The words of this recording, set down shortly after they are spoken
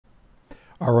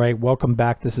All right, welcome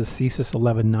back. This is CSIS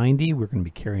 1190. We're going to be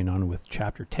carrying on with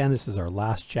chapter 10. This is our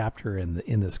last chapter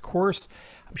in this course.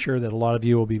 I'm sure that a lot of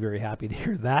you will be very happy to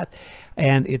hear that.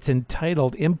 And it's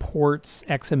entitled Imports,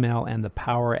 XML, and the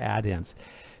Power Add-ins.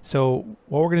 So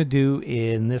what we're going to do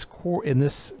in this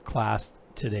class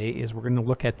today is we're going to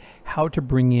look at how to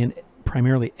bring in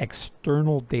primarily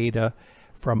external data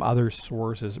from other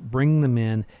sources, bring them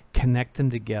in, connect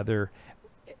them together,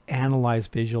 analyze,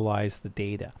 visualize the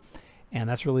data. And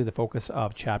that's really the focus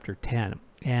of chapter 10.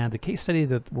 And the case study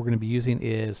that we're going to be using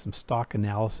is some stock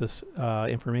analysis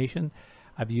information.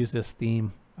 I've used this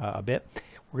theme a bit.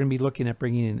 We're going to be looking at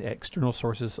bringing in external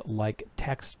sources like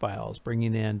text files,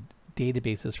 bringing in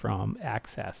databases from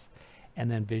Access, and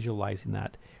then visualizing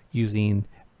that using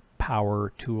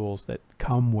power tools that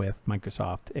come with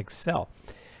Microsoft Excel.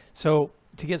 So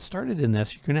to get started in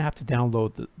this, you're going to have to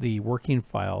download the working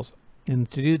files.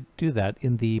 And to do that,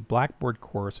 in the Blackboard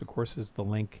course, of course, is the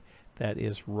link that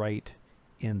is right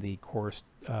in the course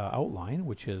outline,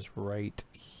 which is right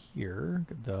here,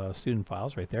 the student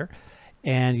files right there.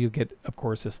 And you get, of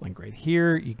course, this link right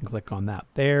here. You can click on that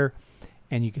there,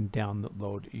 and you can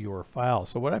download your files.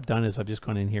 So what I've done is I've just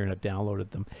gone in here and I've downloaded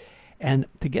them. And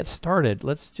to get started,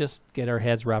 let's just get our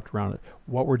heads wrapped around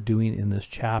what we're doing in this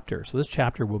chapter. So this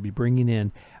chapter will be bringing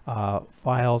in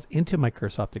files into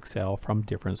Microsoft Excel from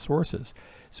different sources.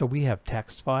 So we have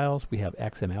text files, we have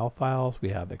XML files, we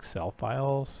have Excel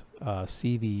files,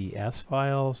 CSIS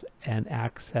files, and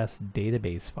Access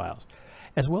database files,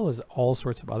 as well as all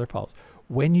sorts of other files.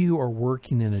 When you are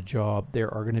working in a job,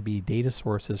 there are going to be data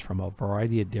sources from a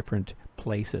variety of different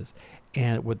places.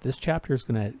 And what this chapter is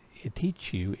going to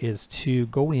teach you is to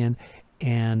go in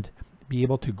and be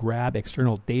able to grab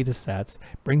external data sets,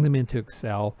 bring them into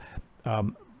Excel,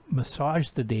 massage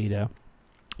the data,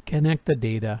 connect the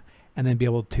data, and then be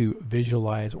able to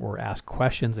visualize or ask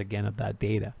questions again of that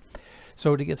data.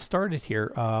 So to get started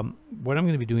here, what I'm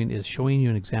going to be doing is showing you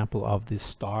an example of the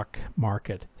stock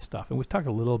market stuff. And we've talked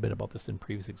a little bit about this in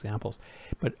previous examples,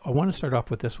 but I want to start off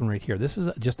with this one right here. This is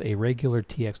just a regular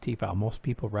TXT file. Most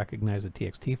people recognize a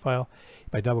TXT file.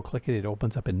 If I double click it, it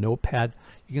opens up in Notepad.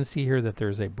 You can see here that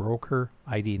there's a broker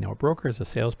ID. Now, a broker is a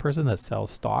salesperson that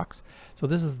sells stocks. So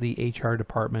this is the HR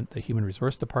department, the human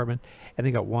resource department, and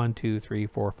they got 1, 2, 3,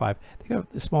 4, 5. They got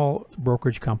a small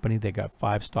brokerage company. They got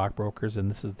 5 stockbrokers, and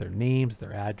this is their names,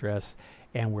 their address,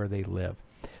 and where they live.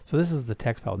 So this is the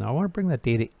text file. Now I want to bring that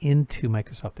data into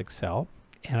Microsoft Excel,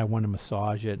 and I want to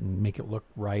massage it and make it look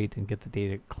right and get the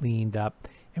data cleaned up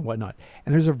and whatnot.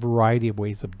 And there's a variety of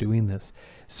ways of doing this.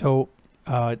 So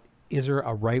is there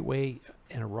a right way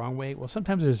and a wrong way? Well,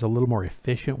 sometimes there's a little more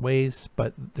efficient ways,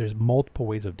 but there's multiple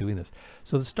ways of doing this.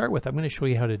 So to start with, I'm going to show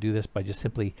you how to do this by just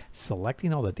simply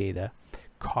selecting all the data,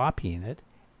 copying it,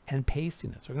 and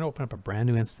pasting it. So I'm going to open up a brand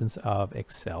new instance of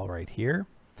Excel right here,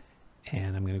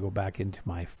 and I'm going to go back into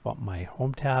my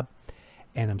home tab,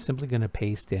 and I'm simply going to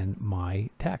paste in my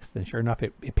text. And sure enough,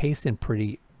 it pastes in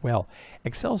pretty well.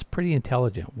 Excel's pretty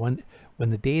intelligent. When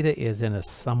the data is in a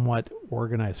somewhat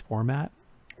organized format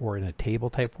or in a table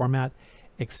type format,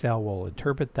 Excel will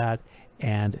interpret that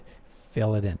and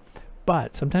fill it in.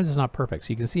 But sometimes it's not perfect.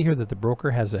 So you can see here that the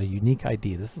broker has a unique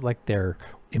ID. This is like their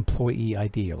employee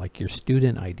ID or like your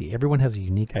student ID. Everyone has a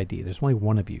unique ID. There's only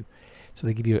one of you. So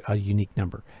they give you a unique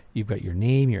number. You've got your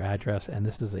name, your address, and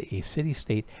this is a city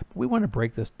state. But we want to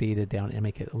break this data down and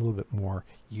make it a little bit more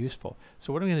useful.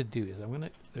 So what I'm going to do is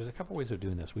there's a couple ways of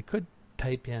doing this. We could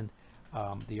type in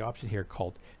the option here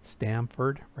called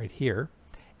Stanford right here.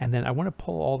 And then I want to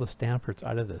pull all the Stanfords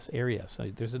out of this area.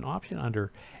 So there's an option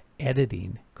under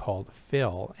editing called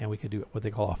fill, and we could do what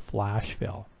they call a flash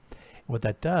fill. And what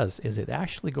that does is it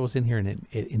actually goes in here and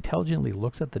it intelligently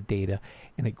looks at the data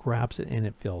and it grabs it and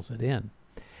it fills it in.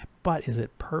 But is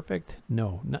it perfect?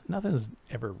 No, nothing is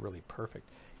ever really perfect.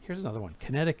 Here's another one.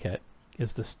 Connecticut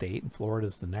is the state and Florida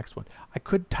is the next one. I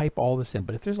could type all this in,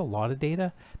 but if there's a lot of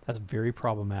data, that's very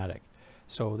problematic.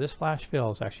 So this flash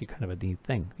fill is actually kind of a neat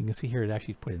thing. You can see here it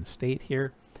actually put in state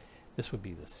here. This would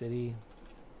be the city.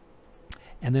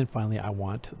 And then finally, I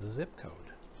want the zip code.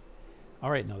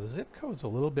 All right, now the zip code is a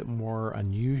little bit more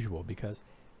unusual because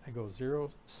I go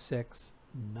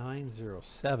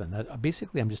 06907.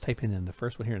 Basically, I'm just typing in the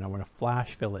first one here, and I want to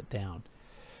flash fill it down.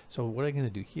 So what I'm going to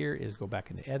do here is go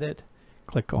back into Edit,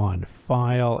 click on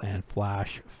File, and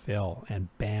Flash Fill, and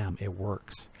bam, it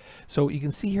works. So you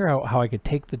can see here how I could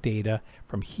take the data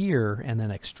from here and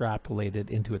then extrapolate it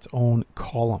into its own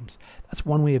columns. That's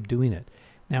one way of doing it.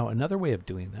 Now, another way of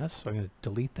doing this, so I'm going to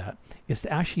delete that, is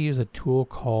to actually use a tool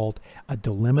called a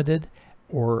delimited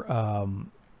or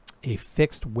a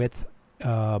fixed width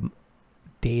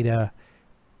data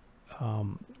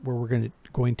where we're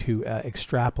going to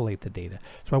extrapolate the data.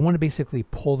 So I want to basically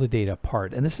pull the data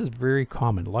apart, and this is very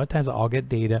common. A lot of times I'll get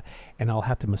data and I'll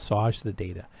have to massage the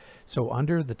data. So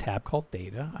under the tab called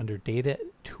Data, under Data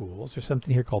Tools, there's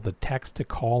something here called the text to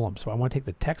column. So I want to take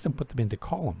the text and put them into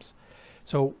columns.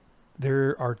 So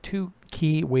there are two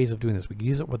key ways of doing this. We can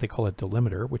use what they call a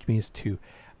delimiter, which means to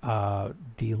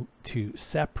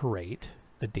separate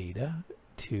the data,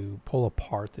 to pull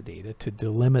apart the data, to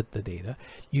delimit the data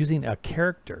using a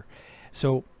character.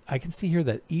 So I can see here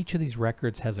that each of these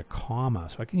records has a comma.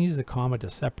 So I can use the comma to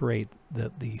separate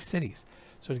the cities.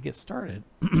 So to get started,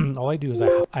 all I do is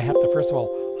I have to first of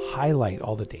all highlight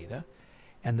all the data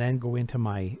and then go into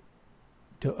my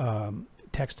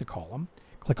text to column,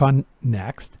 click on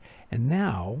next. And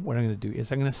now what I'm going to do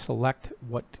is I'm going to select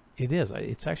what it is.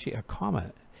 It's actually a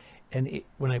comma. And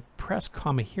when I press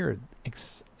comma here,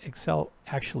 Excel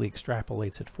actually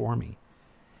extrapolates it for me.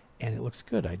 And it looks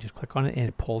good. I just click on it and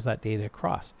it pulls that data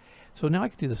across. So now I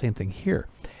can do the same thing here.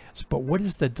 But what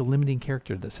is the delimiting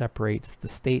character that separates the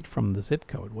state from the zip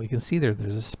code? Well, you can see there's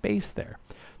a space there.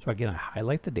 So again, I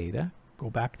highlight the data, go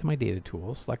back to my data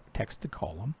tools, select text to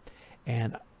column,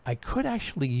 and I could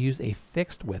actually use a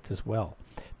fixed width as well.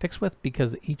 Fixed width,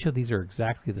 because each of these are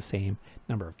exactly the same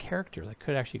number of characters. I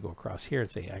could actually go across here and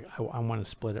say I want to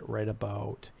split it right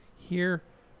about here,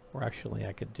 or actually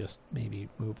I could just maybe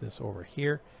move this over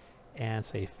here and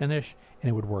say finish, and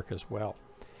it would work as well.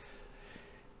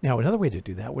 Now another way to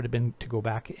do that would have been to go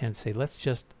back and say let's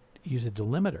just use a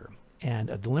delimiter, and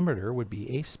a delimiter would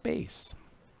be a space.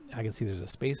 I can see there's a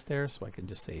space there, so I can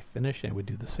just say finish and it would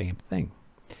do the same thing.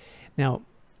 Now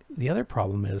the other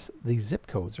problem is these zip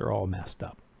codes are all messed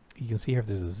up. You can see here if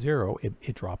there's a 0,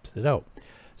 it drops it out.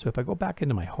 So if I go back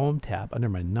into my home tab under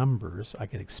my numbers, I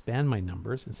could expand my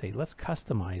numbers and say let's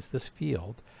customize this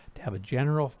field to have a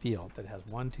general field that has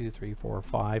 1, 2, 3, 4,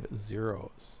 5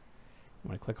 zeros.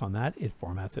 When I click on that, it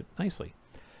formats it nicely.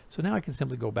 So now I can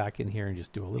simply go back in here and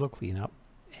just do a little cleanup,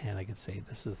 and I can say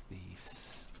this is the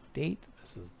state,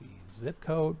 this is the zip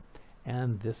code,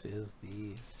 and this is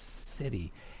the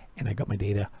city, and I got my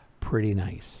data pretty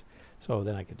nice. So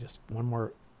then I could just one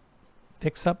more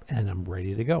fix up and I'm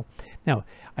ready to go. Now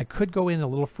I could go in a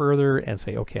little further and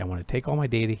say, okay, I want to take all my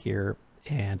data here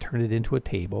and turn it into a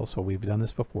table. So we've done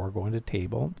this before. Go into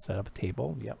table, set up a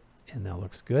table. Yep, and that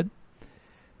looks good.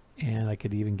 And I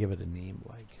could even give it a name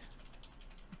like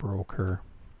broker,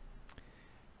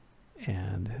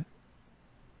 and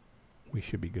we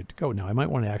should be good to go. Now I might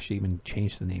want to actually even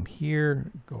change the name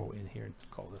here, go in here and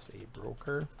call this a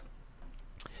broker.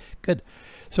 Good.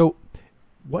 So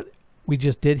what we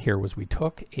just did here was we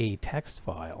took a text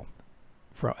file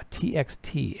from a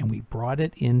TXT and we brought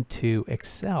it into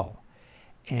Excel,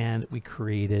 and we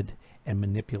created and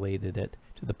manipulated it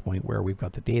to the point where we've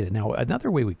got the data. Now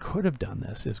another way we could have done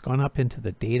this is gone up into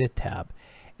the data tab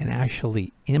and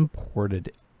actually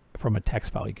imported from a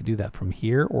text file. You could do that from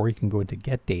here, or you can go into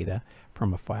get data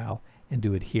from a file and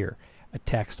do it here, a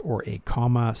text or a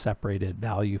comma separated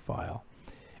value file.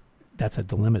 That's a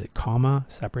delimited. Comma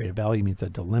separated value means a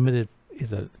delimited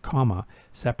is a comma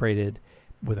separated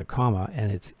with a comma,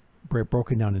 and it's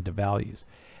broken down into values.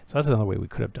 So that's another way we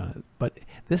could have done it. But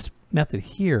this method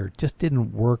here just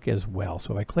didn't work as well.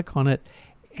 So if I click on it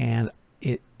and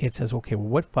it says, okay, well,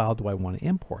 what file do I want to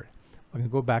import? I'm going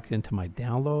to go back into my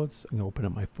downloads. I'm going to open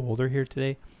up my folder here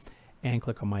today and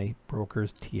click on my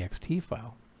broker's TXT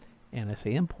file. And I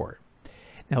say import.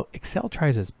 Now Excel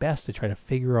tries its best to try to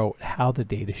figure out how the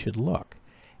data should look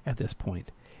at this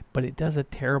point, but it does a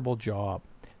terrible job.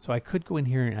 So I could go in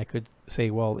here and I could say,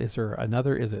 well, is there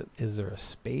another, is there a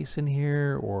space in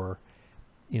here, or,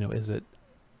 you know, is it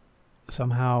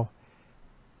somehow,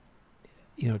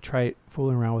 you know, try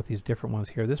fooling around with these different ones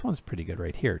here. This one's pretty good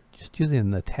right here. Just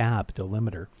using the tab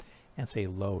delimiter and say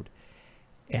load.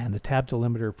 And the tab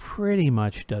delimiter pretty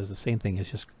much does the same thing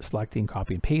as just selecting,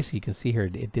 copy and paste. You can see here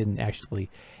it didn't actually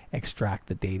extract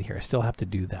the data here. I still have to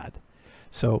do that.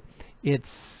 So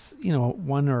it's, you know,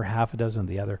 one or half a dozen of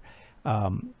the other.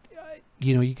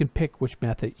 You know, you can pick which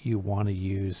method you want to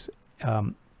use.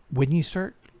 When you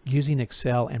start using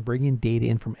Excel and bringing data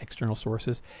in from external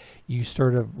sources, you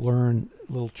sort of learn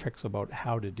little tricks about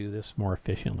how to do this more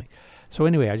efficiently. So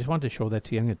anyway, I just wanted to show that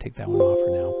to you. I'm going to take that one off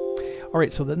for now. All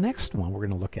right, so the next one we're going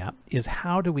to look at is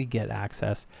how do we get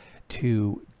access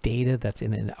to data that's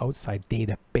in an outside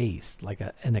database, like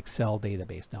an Excel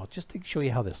database. Now, just to show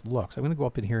you how this looks, I'm going to go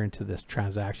up in here into this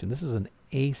transaction. This is an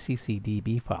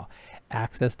ACCDB file,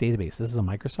 Access Database. This is a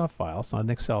Microsoft file. It's not an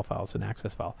Excel file. It's an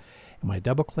Access file. And when I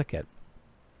double click it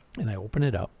and I open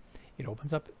it up, it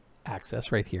opens up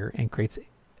Access right here and creates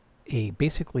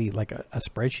basically like a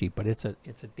spreadsheet, but it's a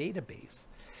database.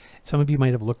 Some of you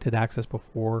might have looked at Access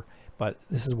before, but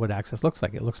this is what Access looks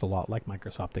like. It looks a lot like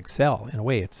Microsoft Excel. In a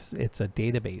way, it's a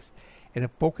database, and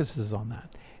it focuses on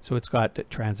that. So it's got the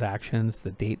transactions,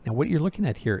 the date. Now what you're looking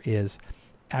at here is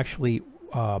actually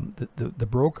the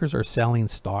brokers are selling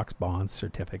stocks, bonds,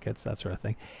 certificates, that sort of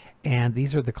thing. And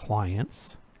these are the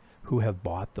clients who have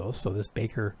bought those. So this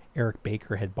Eric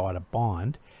Baker had bought a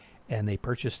bond, and they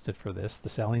purchased it for this. The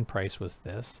selling price was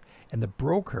this, and the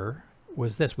broker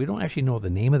was this. We don't actually know the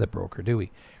name of the broker, do we,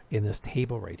 in this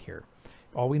table right here?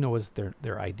 All we know is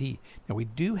their ID. Now we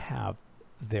do have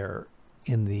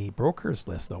in the brokers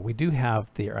list, though, we do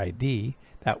have their ID.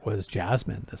 That was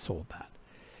Jasmine that sold that.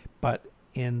 But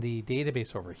in the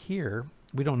database over here,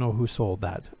 we don't know who sold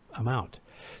that amount.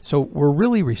 So we're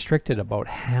really restricted about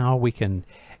how we can,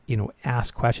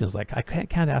 ask questions. Like I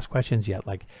can't ask questions yet,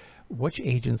 like which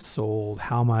agents sold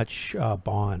how much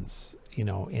bonds, in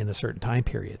a certain time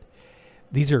period.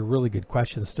 These are really good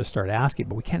questions to start asking,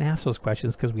 but we can't ask those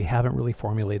questions because we haven't really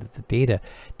formulated the data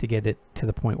to get it to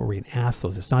the point where we can ask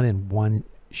those. It's not in one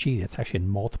sheet, it's actually in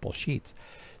multiple sheets.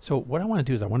 So what I want to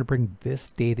do is I want to bring this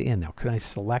data in. Now, can I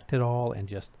select it all and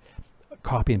just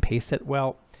copy and paste it?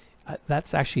 Well,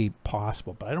 that's actually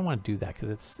possible, but I don't want to do that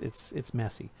because it's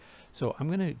messy. So I'm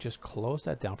going to just close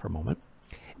that down for a moment,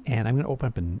 and I'm going to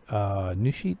open up a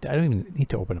new sheet. I don't even need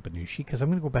to open up a new sheet because I'm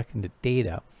going to go back into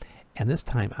data. And this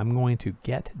time I'm going to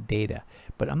get data,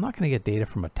 but I'm not going to get data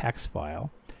from a text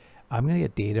file. I'm going to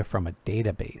get data from a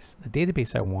database. The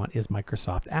database I want is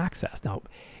Microsoft Access. Now,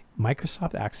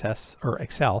 Microsoft Access or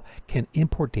Excel can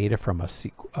import data from a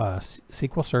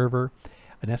SQL server,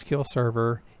 an SQL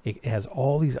server. It has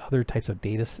all these other types of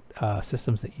data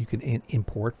systems that you can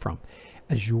import from.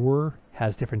 Azure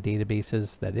has different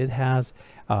databases that it has.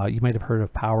 You might have heard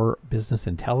of Power Business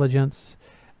Intelligence.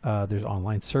 There's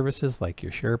online services like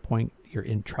your SharePoint, your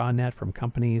intranet from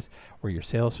companies, or your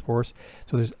Salesforce.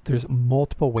 So there's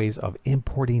multiple ways of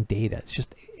importing data.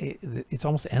 It's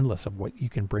almost endless of what you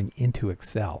can bring into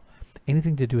Excel.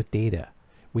 Anything to do with data,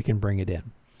 we can bring it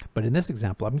in. But in this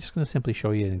example, I'm just going to simply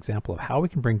show you an example of how we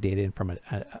can bring data in from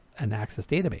an Access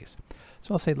database.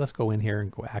 So I'll say, let's go in here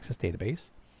and go Access database.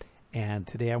 And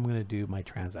today I'm going to do my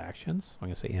transactions. I'm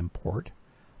going to say import.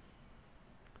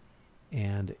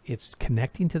 And it's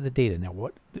connecting to the data. Now,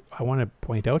 what I want to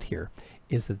point out here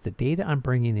is that the data I'm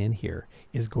bringing in here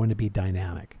is going to be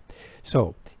dynamic.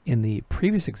 So in the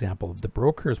previous example, the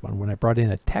brokers one, when I brought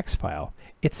in a text file,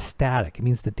 it's static. It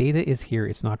means the data is here.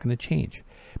 It's not going to change.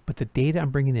 But the data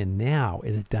I'm bringing in now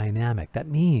is dynamic. That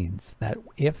means that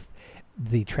if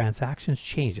the transactions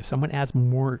change, if someone adds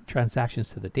more transactions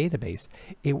to the database,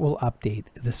 it will update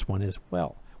this one as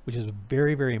well, which is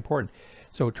very, very important.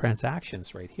 So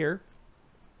transactions right here.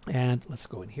 And let's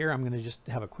go in here. I'm going to just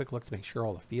have a quick look to make sure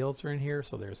all the fields are in here.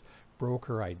 So there's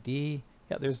broker ID.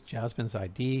 Yeah, there's Jasmine's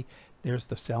ID. There's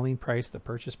the selling price, the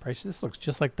purchase price. This looks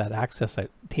just like that Access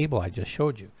table I just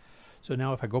showed you. So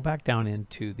now if I go back down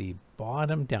into the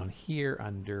bottom down here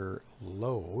under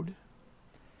load,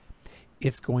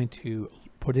 it's going to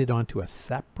put it onto a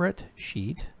separate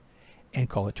sheet and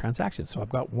call it transactions. So I've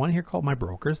got one here called my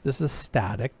brokers. This is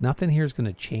static. Nothing here is going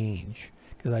to change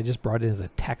because I just brought it as a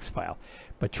text file.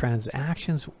 But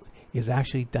transactions is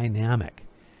actually dynamic.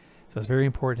 So it's very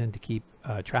important to keep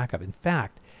track of. In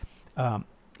fact,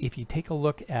 if you take a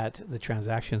look at the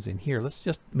transactions in here, let's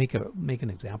just make an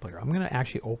example here. I'm going to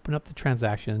actually open up the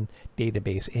transaction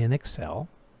database in Excel,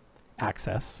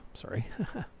 Access, sorry.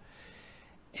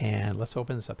 And let's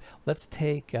open this up. Let's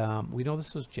take, we know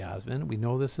this was Jasmine. We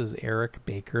know this is Eric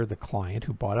Baker, the client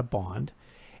who bought a bond.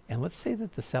 And let's say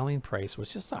that the selling price was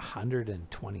just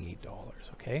 $128,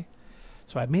 okay?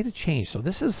 So I've made a change. So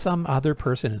this is some other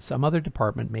person in some other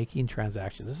department making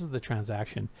transactions. This is the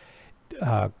transaction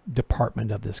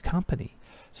department of this company.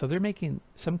 So they're making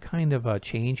some kind of a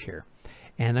change here.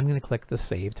 And I'm going to click the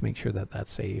save to make sure that that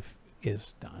save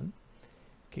is done.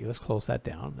 Okay, let's close that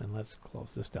down and let's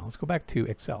close this down. Let's go back to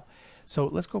Excel. So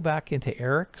let's go back into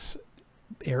Eric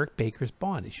Baker's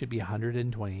bond. It should be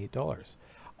 $128.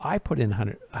 I put in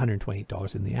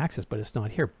 $128 in the Access, but it's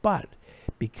not here. But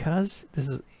because this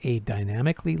is a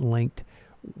dynamically linked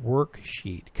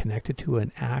worksheet connected to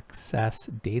an Access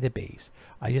database,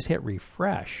 I just hit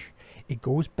refresh. It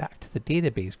goes back to the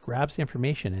database, grabs the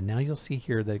information, and now you'll see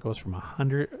here that it goes from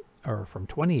from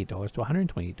 $28 to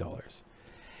 $128.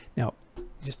 Now,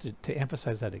 just to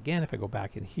emphasize that again, if I go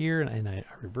back in here and I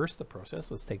reverse the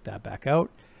process, let's take that back out.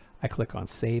 I click on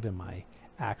Save in my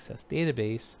Access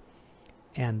database,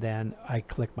 and then I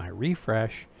click my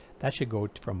refresh. That should go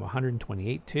from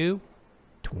 $128 to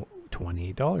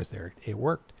 $28 there. It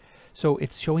worked. So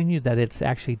it's showing you that it's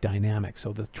actually dynamic.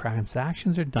 So the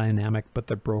transactions are dynamic, but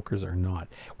the brokers are not,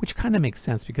 which kind of makes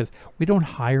sense because we don't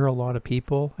hire a lot of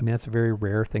people. I mean, that's a very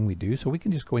rare thing we do. So we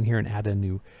can just go in here and add a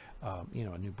new, a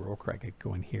new broker. I could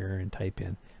go in here and type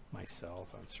in myself.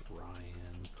 It's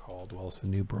Ryan Caldwell. It's a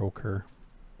new broker,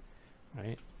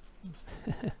 right?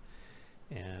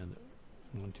 And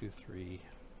 1, 2, 3,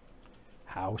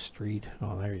 Howe Street.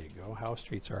 Oh, there you go. Howe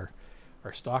Street's our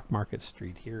stock market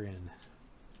street here in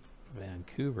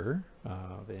Vancouver,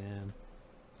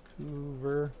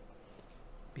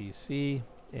 BC,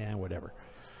 and whatever.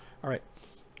 All right.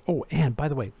 Oh, and by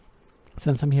the way,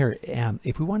 since I'm here,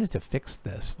 if we wanted to fix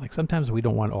this, like sometimes we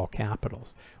don't want all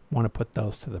capitals, we want to put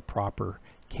those to the proper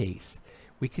case.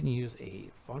 We can use a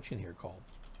function here called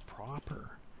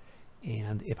proper.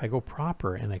 And if I go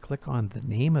proper and I click on the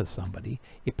name of somebody,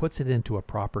 it puts it into a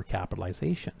proper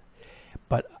capitalization.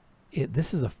 But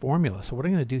this is a formula. So what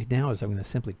I'm going to do now is I'm going to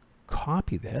simply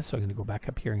copy this. So I'm going to go back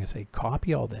up here and say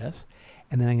copy all this,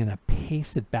 and then I'm going to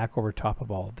paste it back over top of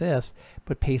all of this,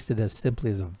 but paste it as simply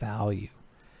as a value.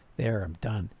 There, I'm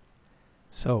done.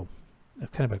 So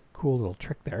that's kind of a cool little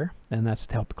trick there, and that's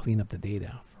to help clean up the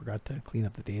data. Forgot to clean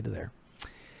up the data there.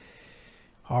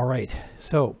 All right,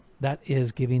 so that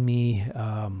is giving me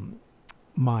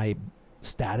my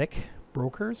static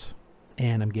brokers,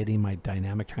 and I'm getting my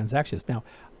dynamic transactions. Now,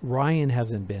 Ryan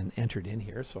hasn't been entered in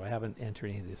here, so I haven't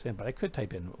entered any of this in, but I could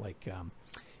type in, like,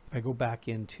 if I go back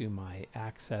into my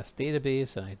Access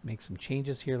database and I make some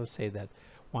changes here, let's say that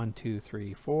 1, 2,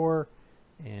 3, 4,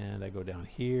 and I go down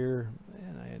here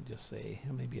and I just say,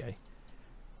 maybe I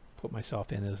put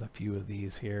myself in as a few of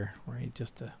these here, right,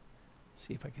 just to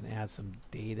see if I can add some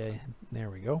data. There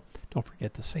we go. Don't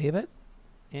forget to save it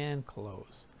and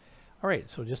close. All right,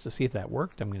 so just to see if that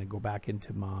worked, I'm going to go back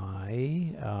into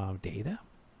my data,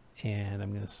 and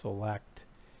I'm going to select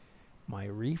my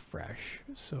refresh.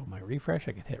 So my refresh,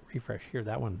 I can hit refresh here.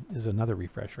 That one is another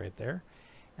refresh right there.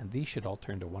 And these should all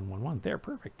turn to 111. There,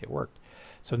 perfect, it worked.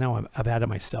 So now I've added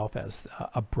myself as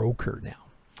a broker now.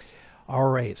 All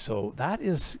right, so that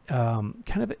is kind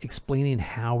of explaining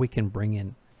how we can bring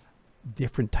in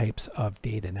different types of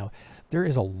data. Now, there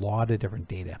is a lot of different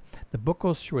data. The book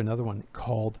goes through another one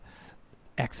called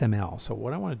XML. So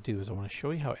what I want to do is I want to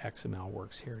show you how XML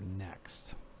works here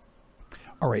next.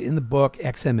 All right, in the book,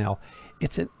 XML,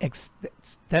 it's an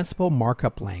extensible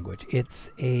markup language.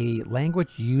 It's a language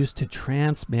used to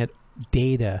transmit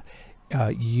data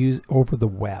used over the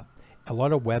web. A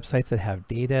lot of websites that have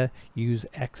data use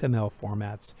XML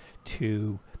formats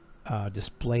to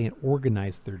display and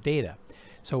organize their data.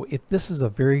 So this is a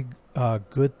very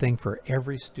good thing for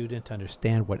every student to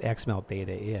understand what XML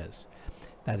data is,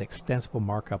 that extensible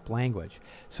markup language.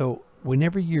 So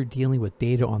whenever you're dealing with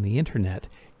data on the internet,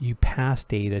 you pass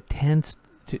data tends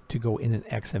to go in an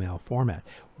XML format.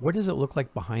 What does it look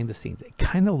like behind the scenes? It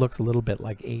kind of looks a little bit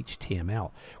like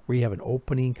HTML, where you have an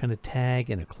opening kind of tag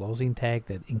and a closing tag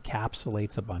that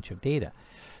encapsulates a bunch of data.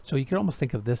 So you can almost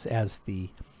think of this as the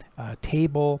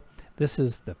table, this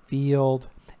is the field,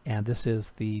 and this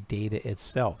is the data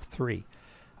itself, 3.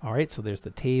 All right, so there's the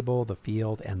table, the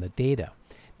field, and the data.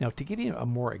 Now, to give you a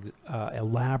more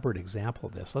elaborate example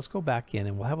of this, let's go back in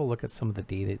and we'll have a look at some of the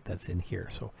data that's in here.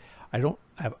 So I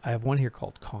have one here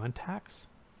called contacts,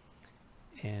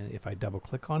 and if I double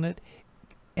click on it,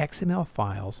 XML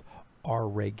files are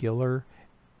regular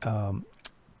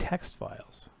text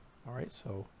files. All right,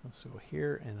 so let's go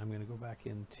here, and I'm going to go back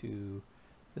into,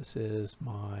 this is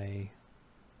my,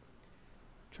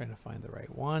 trying to find the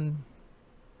right one.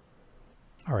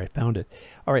 All right, found it.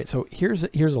 All right, so here's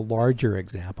a larger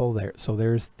example there. So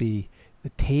there's the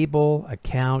table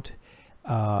account.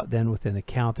 Then within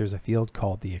account, there's a field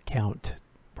called the account,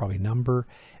 probably number.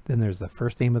 Then there's the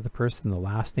first name of the person, the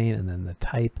last name, and then the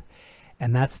type.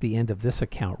 And that's the end of this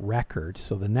account record.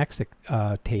 So the next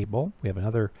table, we have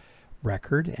another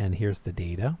record, and here's the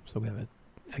data. So we have,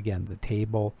 again, the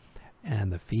table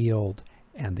and the field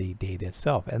and the data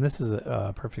itself. And this is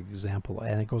a perfect example,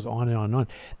 and it goes on and on and on.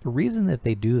 The reason that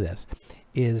they do this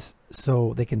is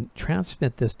so they can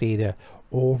transmit this data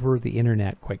over the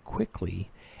internet quite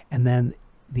quickly, and then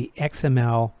the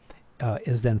XML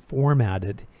is then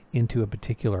formatted into a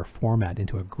particular format,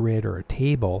 into a grid or a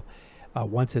table,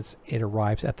 once it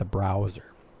arrives at the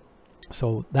browser.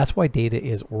 So that's why data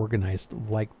is organized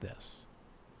like this.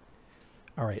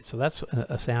 All right, so that's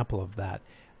a sample of that.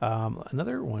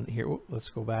 Another one here, let's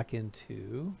go back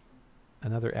into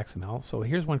another XML. So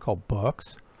here's one called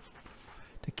books.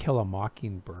 To Kill a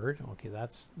Mockingbird. Okay,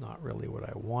 that's not really what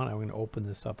I want. I'm going to open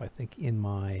this up, I think, in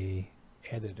my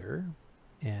editor,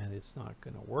 and it's not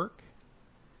going to work.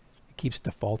 It keeps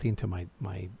defaulting to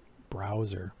my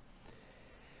browser.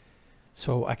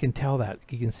 So I can tell that.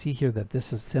 You can see here that this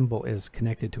symbol is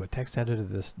connected to a text editor.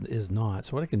 This is not.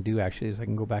 So what I can do actually is I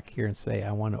can go back here and say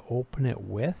I want to open it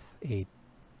with the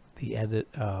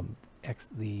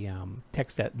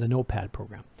Notepad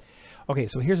program. Okay,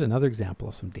 so here's another example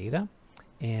of some data,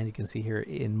 and you can see here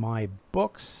in my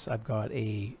books I've got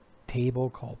a table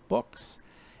called books,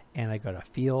 and I got a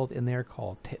field in there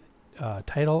called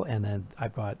title, and then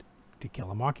I've got To Kill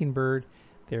a Mockingbird.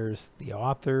 There's the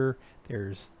author,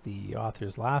 there's the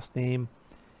author's last name,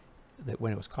 that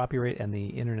when it was copyrighted, and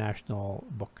the international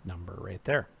book number right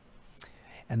there.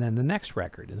 And then the next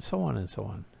record, and so on and so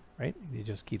on, right? It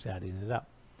just keeps adding it up.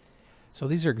 So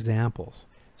these are examples.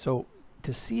 So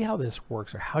to see how this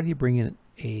works, or how do you bring in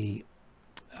an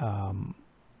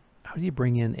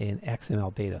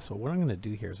XML data? So what I'm going to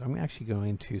do here is I'm actually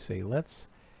going to say, let's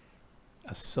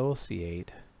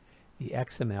associate the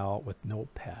XML with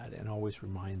Notepad, and always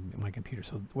remind my computer.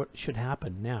 So what should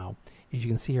happen now is you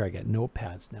can see here I get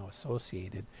Notepads now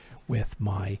associated with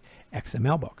my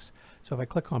XML books. So if I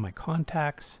click on my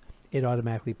contacts, it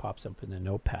automatically pops up in the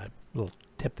Notepad. Little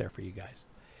tip there for you guys.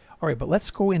 All right, but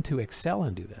let's go into Excel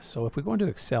and do this. So if we go into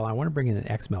Excel, I want to bring in an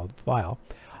XML file.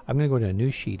 I'm going to go to a new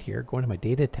sheet here, go into my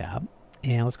data tab,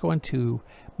 and let's go into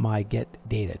my get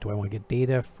data. Do I want to get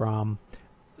data from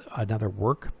another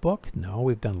workbook? No,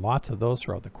 we've done lots of those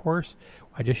throughout the course.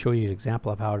 I just showed you an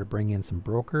example of how to bring in some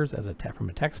brokers as from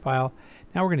a text file.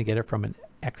 Now we're going to get it from an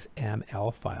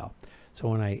XML file. So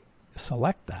when I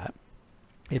select that,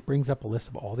 it brings up a list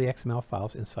of all the XML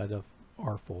files inside of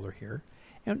our folder here.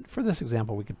 And for this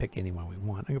example, we can pick any one we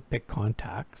want. I'm going to pick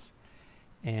contacts,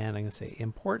 and I'm going to say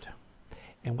import.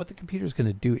 And what the computer is going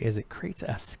to do is it creates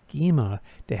a schema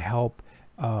to help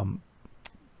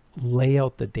lay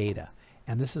out the data.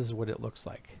 And this is what it looks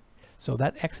like. So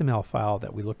that XML file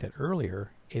that we looked at earlier,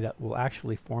 it will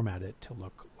actually format it to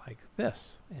look like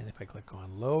this. And if I click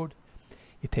on load,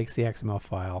 it takes the XML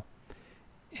file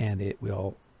and it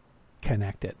will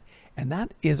connect it. And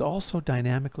that is also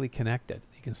dynamically connected.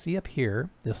 You can see up here,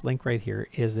 this link right here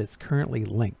is it's currently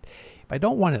linked. If I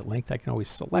don't want it linked, I can always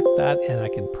select that, and I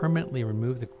can permanently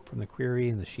remove from the query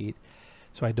in the sheet,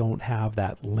 so I don't have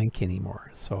that link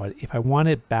anymore. So if I want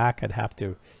it back, I'd have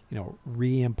to,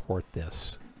 re-import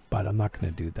this, but I'm not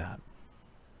going to do that.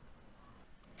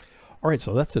 All right,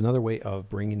 so that's another way of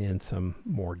bringing in some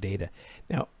more data.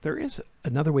 Now, there is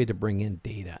another way to bring in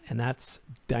data, and that's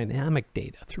dynamic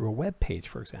data through a web page,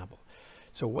 for example.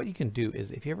 So what you can do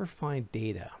is, if you ever find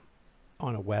data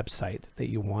on a website that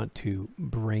you want to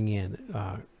bring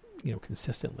in,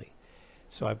 consistently.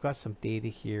 So I've got some data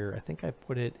here. I think I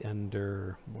put it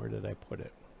under, where did I put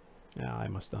it? I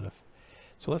must not have.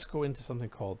 So let's go into something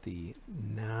called the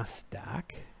NASDAQ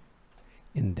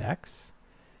index.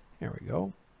 There we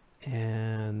go.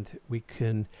 And we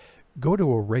can go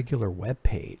to a regular web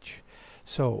page.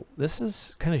 So this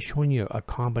is kind of showing you a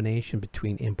combination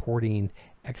between importing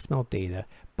XML data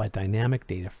but dynamic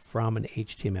data from an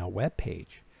HTML web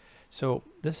page. So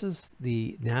this is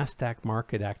the NASDAQ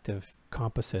Market Active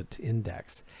Composite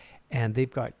Index, and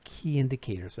they've got key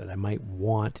indicators that I might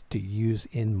want to use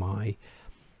in my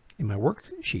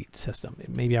worksheet system.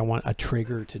 Maybe I want a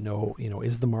trigger to know,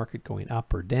 is the market going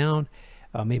up or down?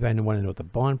 Maybe I want to know what the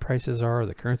bond prices are,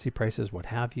 the currency prices, what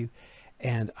have you.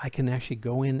 And I can actually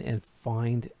go in and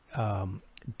find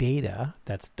data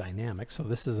that's dynamic. So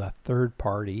this is a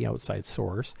third-party outside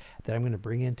source that I'm going to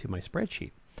bring into my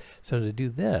spreadsheet. So to do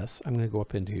this, I'm going to go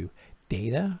up into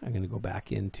data. I'm going to go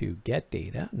back into get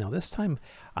data. Now this time,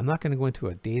 I'm not going to go into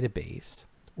a database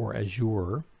or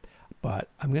Azure, but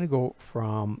I'm going to go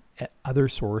from other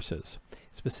sources.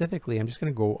 Specifically, I'm just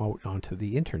going to go out onto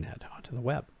the internet, onto the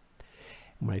web.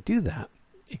 And when I do that,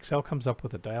 Excel comes up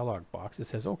with a dialog box. It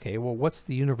says, okay, well, what's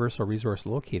the universal resource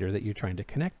locator that you're trying to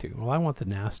connect to? Well, I want the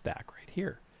NASDAQ right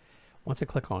here. Once I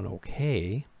click on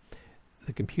OK,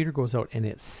 the computer goes out and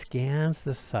it scans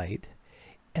the site,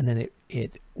 and then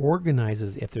it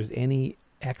organizes if there's any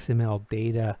XML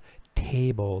data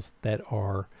tables that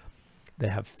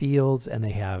have fields and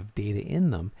they have data in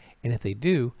them. And if they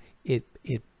do, it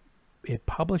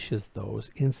publishes those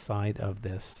inside of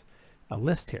this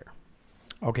list here.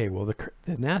 Okay, well, the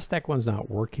NASDAQ one's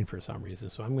not working for some reason,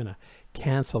 so I'm going to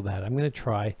cancel that. I'm going to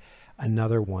try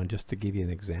another one just to give you an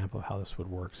example of how this would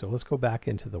work. So let's go back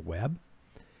into the web,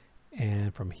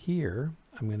 and from here,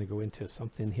 I'm going to go into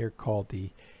something here called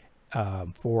the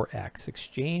Forex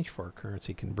exchange for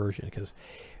currency conversion, because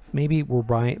maybe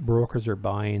brokers are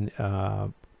buying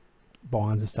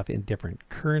bonds and stuff in different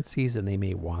currencies, and they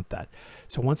may want that.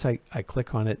 So once I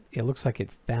click on it, it looks like it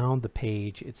found the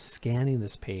page. It's scanning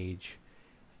this page,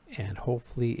 and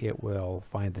hopefully it will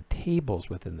find the tables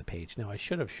within the page. Now I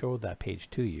should have showed that page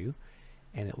to you,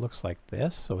 and it looks like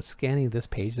this. So it's scanning this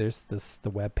page. There's the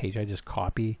web page. I just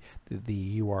copy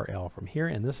the URL from here,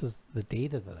 and this is the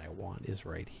data that I want is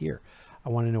right here. I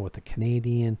want to know what the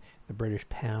Canadian, the British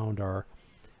pound are,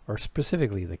 or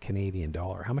specifically the Canadian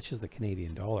dollar. How much is the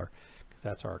Canadian dollar? Because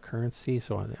that's our currency,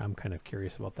 so I'm kind of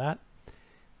curious about that.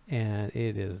 And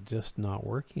it is just not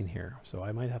working here. So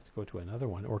I might have to go to another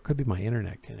one, or it could be my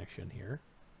internet connection here.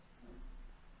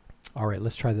 All right,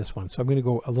 let's try this one. So I'm going to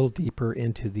go a little deeper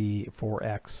into the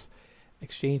Forex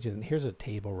exchange, and here's a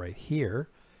table right here,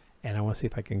 and I want to see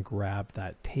if I can grab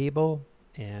that table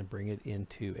and bring it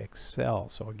into Excel.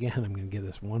 So again, I'm going to give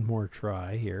this one more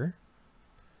try here.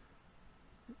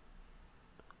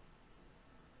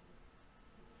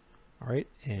 All right,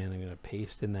 and I'm going to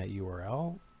paste in that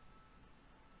URL.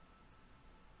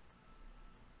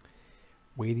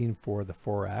 Waiting for the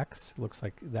Forex. Looks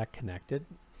like that connected.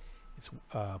 It's,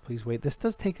 please wait. This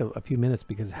does take a few minutes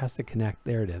because it has to connect.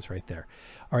 There it is right there.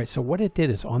 All right, so what it did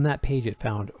is on that page it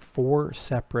found 4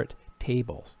 separate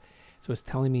tables. So it's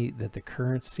telling me that the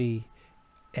currency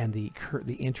and the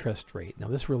interest rate. Now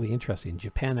this is really interesting.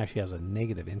 Japan actually has a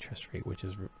negative interest rate, which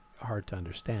is hard to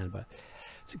understand, but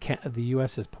so the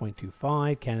US is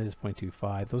 0.25, Canada is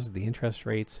 0.25. Those are the interest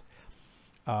rates.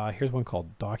 Here's one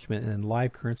called document, and then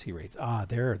live currency rates.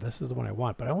 There, this is the one I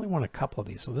want, but I only want a couple of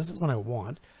these. So this is one I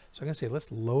want. So I'm going to say,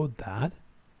 let's load that.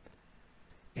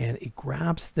 And it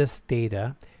grabs this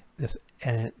data,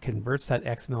 and it converts that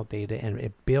XML data, and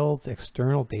it builds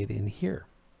external data in here.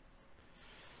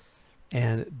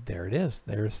 And there it is.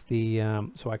 There's the,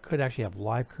 so I could actually have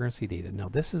live currency data. Now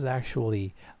this is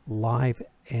actually live,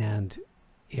 and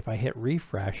if I hit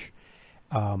refresh,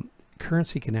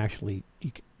 currency can actually,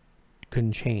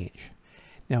 couldn't change.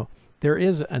 Now there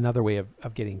is another way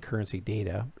of getting currency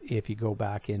data. If you go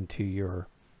back into your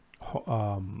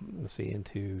let's see,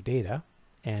 into data,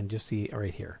 and just see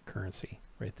right here, currency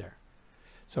right there.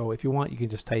 So if you want, you can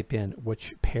just type in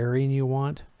which pairing you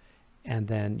want, and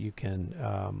then you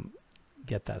can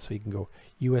get that. So you can go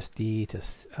USD to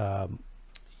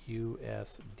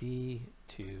USD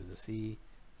to the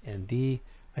CND,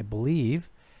 I believe,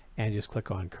 and just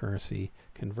click on currency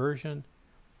conversion.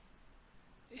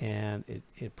 And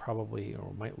it probably,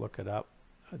 or might look it up.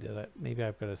 Maybe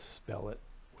I've got to spell it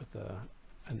with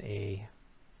an A.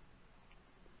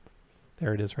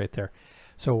 There it is right there.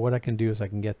 So what I can do is I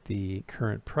can get the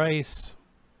current price,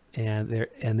 and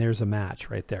there's a match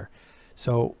right there.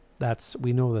 So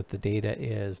we know that the data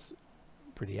is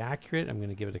pretty accurate. I'm going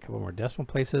to give it a couple more decimal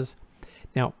places.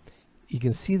 Now you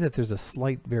can see that there's a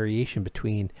slight variation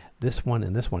between this one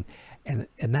and this one, and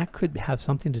that could have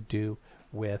something to do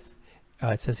with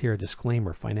it says here a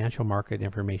disclaimer: financial market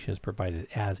information is provided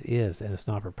as is, and it's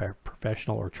not for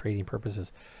professional or trading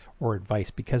purposes or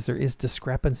advice, because there is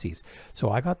discrepancies.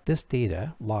 So I got this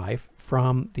data live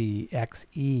from the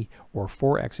XE or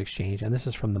Forex exchange, and this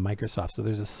is from the Microsoft. So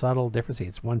there's a subtle difference.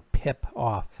 It's 1 pip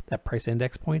off that price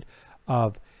index point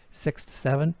of 6 to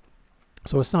 7.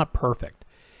 So it's not perfect.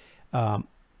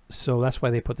 So that's why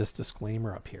they put this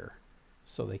disclaimer up here.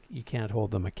 So you can't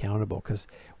hold them accountable, because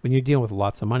when you're dealing with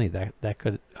lots of money, that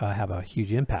could have a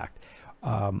huge impact.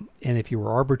 And if you were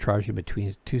arbitraging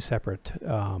between 2 separate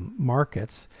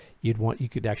markets, you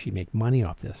could actually make money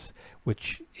off this,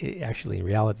 which actually in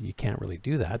reality you can't really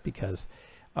do that, because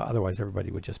otherwise everybody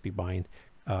would just be buying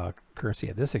currency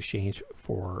at this exchange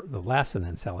for the less and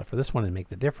then sell it for this one and make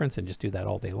the difference and just do that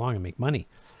all day long and make money.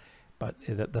 But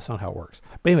that's not how it works.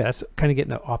 But anyway, that's kind of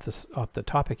getting off the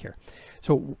topic here.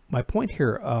 So my point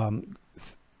here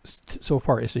so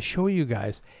far is to show you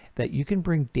guys that you can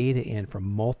bring data in from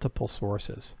multiple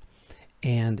sources,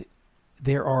 and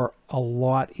there are a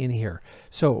lot in here.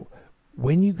 So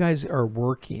when you guys are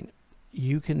working,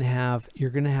 you're going to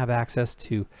have access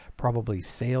to probably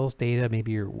sales data.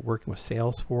 Maybe you're working with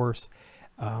Salesforce,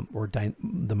 or the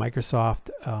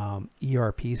Microsoft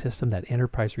ERP system, that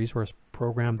enterprise resource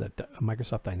program, that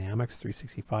Microsoft Dynamics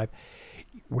 365.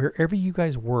 Wherever you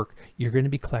guys work, you're going to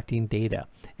be collecting data,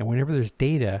 and whenever there's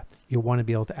data, you'll want to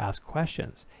be able to ask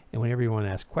questions, and whenever you want to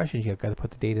ask questions, you've got to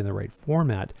put the data in the right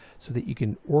format so that you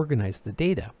can organize the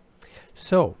data.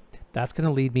 So that's going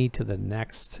to lead me to the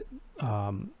next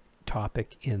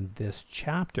topic in this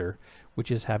chapter,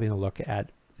 which is having a look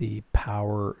at the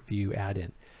Power View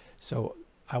add-in. So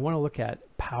I want to look at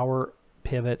Power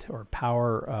Pivot, or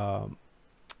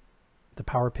the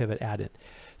Power Pivot add-in.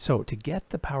 So to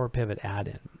get the Power Pivot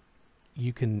add-in,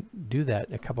 you can do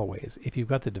that a couple ways. If you've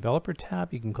got the Developer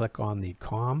tab, you can click on the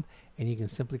COM, and you can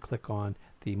simply click on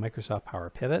the Microsoft Power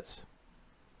Pivots.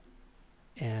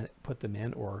 and put them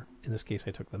in, or in this case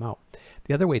I took them out.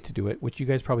 The other way to do it, which you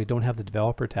guys probably don't have the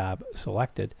developer tab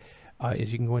selected,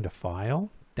 is you can go into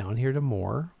File, down here to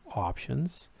More,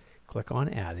 Options, click on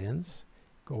Add-ins,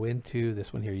 go into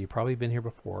this one here. You've probably been here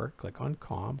before. Click on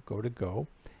COM, go to Go,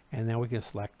 and now we can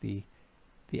select the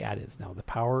add-ins. Now the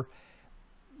Power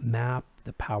Map,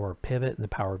 the Power Pivot, and the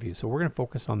Power View. So we're going to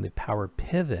focus on the Power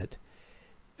Pivot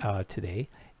today.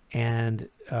 And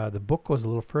the book goes a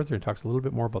little further and talks a little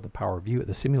bit more about the Power View.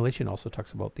 The simulation also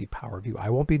talks about the Power View. I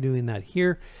won't be doing that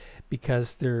here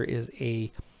because there is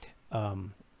a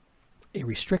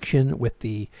restriction with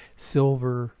the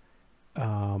silver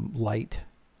light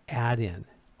add-in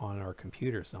on our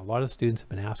computers. Now, a lot of students have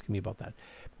been asking me about that.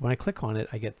 When I click on it,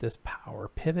 I get this Power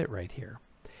Pivot right here.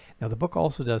 Now, the book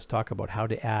also does talk about how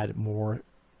to add more,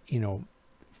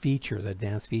 features,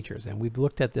 advanced features. And we've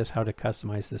looked at this, how to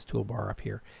customize this toolbar up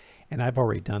here. And I've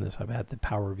already done this. I've had the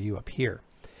Power View up here.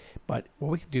 But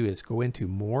what we can do is go into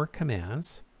More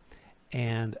Commands,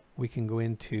 and we can go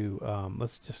into,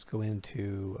 let's just go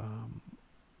into, I'm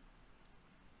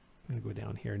going to go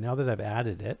down here. Now that I've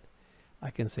added it, I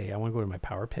can say I want to go to my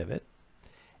Power Pivot.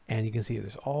 And you can see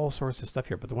there's all sorts of stuff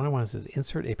here. But the one I want to say is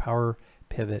Insert a Power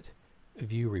Pivot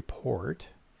View Report.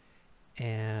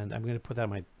 And I'm going to put that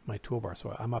on my toolbar.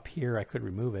 So I'm up here. I could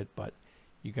remove it, but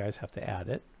you guys have to add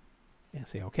it and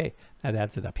say, okay, that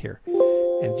adds it up here.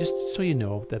 And just so you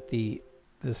know that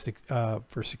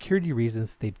for security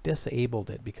reasons, they've disabled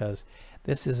it because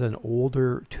this is an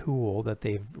older tool that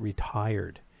they've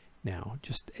retired now,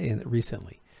 just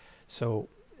recently. So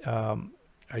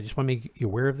I just want to make you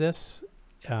aware of this,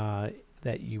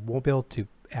 that you won't be able to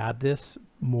add this.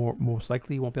 Most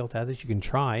likely you won't be able to add this. You can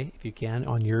try if you can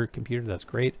on your computer. That's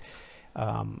great,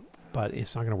 but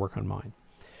it's not going to work on mine.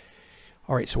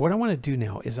 All right, so what I want to do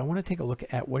now is I want to take a look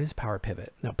at what is Power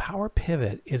Pivot. Now, Power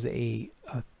Pivot is a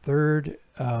third.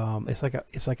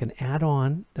 It's like an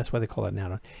add-on. That's why they call it an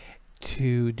add-on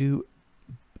to do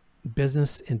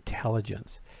business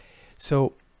intelligence.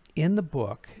 So in the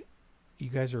book you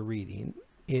guys are reading,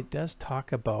 it does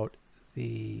talk about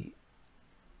the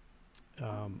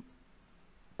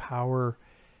Power.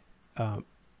 Okay,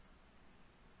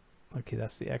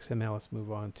 that's the XML. Let's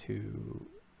move on to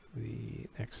the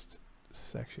next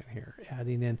section here.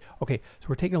 Adding in. Okay, so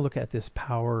we're taking a look at this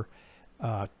power,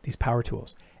 these power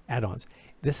tools, add-ons.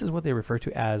 This is what they refer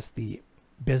to as the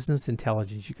business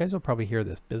intelligence. You guys will probably hear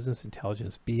this business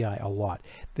intelligence, BI, a lot.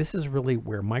 This is really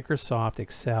where Microsoft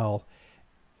Excel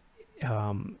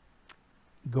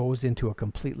goes into a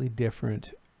completely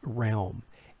different realm.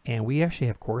 And we actually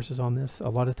have courses on this. A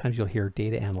lot of times you'll hear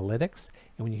data analytics.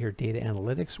 And when you hear data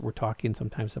analytics, we're talking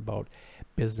sometimes about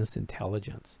business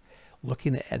intelligence,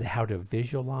 looking at how to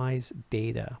visualize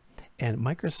data. And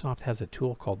Microsoft has a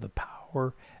tool called the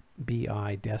Power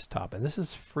BI Desktop. And this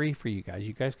is free for you guys.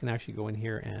 You guys can actually go in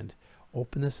here and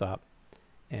open this up.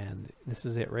 And this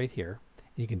is it right here.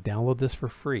 You can download this for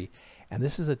free. And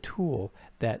this is a tool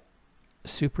that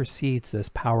supersedes this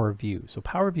Power View. So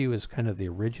Power View is kind of the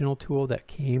original tool that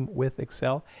came with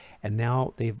Excel, and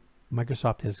now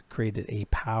Microsoft has created a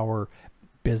Power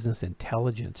Business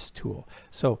Intelligence tool.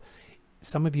 So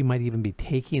some of you might even be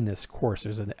taking this course.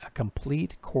 There's a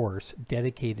complete course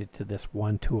dedicated to this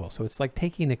one tool. So it's like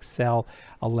taking Excel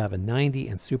 1190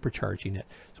 and supercharging it.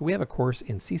 So we have a course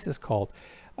in CSIS called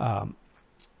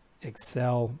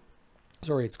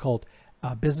it's called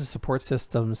Business Support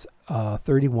Systems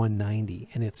 3190,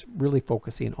 and it's really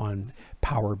focusing on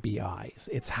Power BI.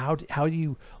 It's how do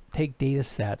you take data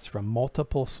sets from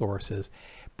multiple sources,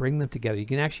 bring them together. You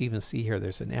can actually even see here,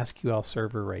 there's an SQL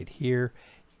server right here.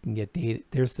 You can get data,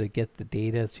 there's the get the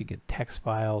data, so you get text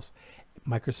files,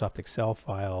 Microsoft Excel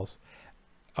files,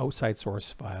 outside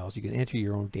source files. You can enter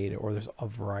your own data, or there's a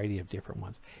variety of different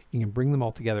ones. You can bring them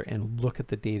all together and look at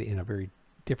the data in a very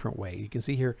different way. You can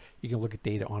see here, you can look at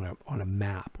data on a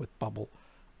map with bubble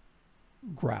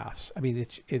graphs. I mean,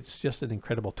 it's just an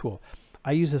incredible tool.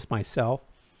 I use this myself.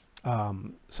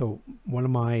 So one of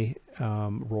my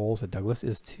roles at Douglas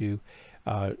is to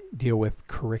deal with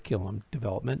curriculum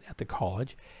development at the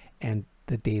college and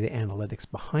the data analytics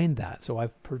behind that. So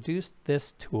I've produced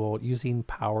this tool using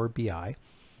Power BI,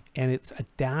 and it's a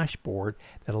dashboard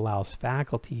that allows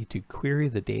faculty to query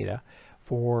the data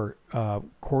for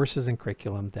courses and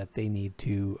curriculum that they need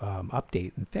to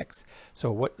update and fix.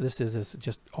 So what this is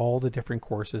just all the different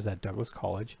courses at Douglas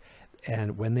College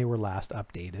and when they were last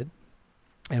updated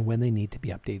and when they need to be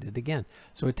updated again.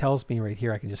 So it tells me right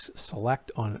here, I can just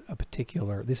select on a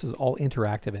particular, this is all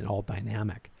interactive and all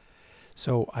dynamic.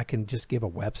 So I can just give a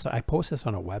website. I post this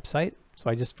on a website. So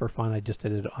I just, for fun, I just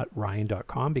did it at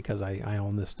ryan.com because I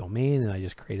own this domain and I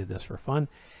just created this for fun.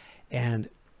 And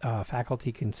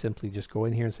faculty can simply just go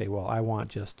in here and say, well, I want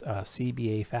just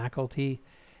CBA faculty,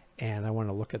 and I want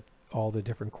to look at all the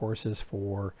different courses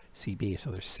for CBA.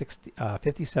 So there's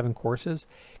 57 courses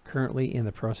currently in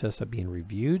the process of being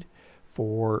reviewed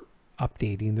for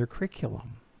updating their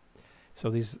curriculum. So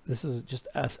this is just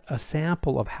a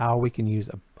sample of how we can use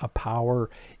a Power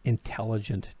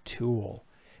Intelligent tool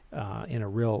in a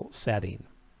real setting.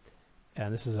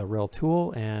 And this is a real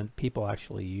tool, and people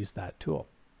actually use that tool.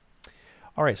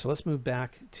 All right, so let's move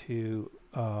back to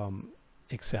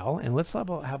Excel, and let's have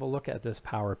a look at this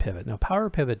Power Pivot. Now, Power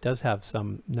Pivot does have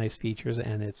some nice features,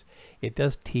 and it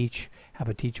does have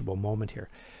a teachable moment here.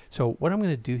 So what I'm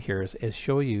going to do here is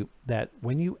show you that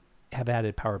when you have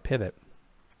added Power Pivot,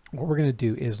 what we're going to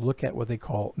do is look at what they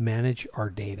call Manage Our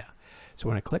Data. So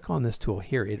when I click on this tool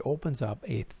here, it opens up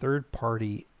a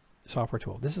third-party software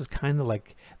tool. This is kind of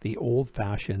like the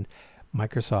old-fashioned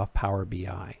Microsoft Power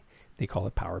BI. They call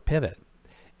it Power Pivot,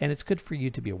 and it's good for you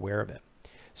to be aware of it.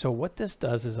 So what this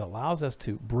does is allows us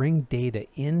to bring data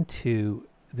into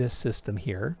this system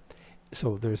here.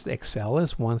 So there's Excel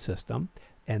is one system,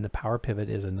 and the Power Pivot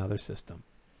is another system.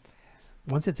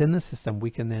 Once it's in the system,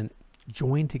 we can then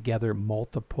join together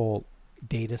multiple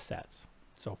data sets.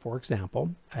 So for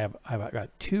example, I've got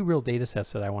two real data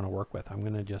sets that I want to work with. I'm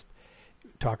going to just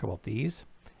talk about these,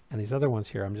 and these other ones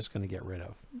here I'm just going to get rid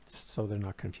of so they're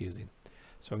not confusing.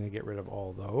 So I'm going to get rid of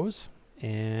all those,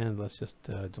 and let's just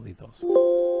delete those.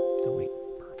 Delete.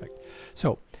 Perfect.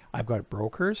 So I've got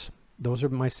brokers. Those are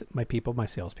my people, my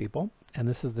salespeople, and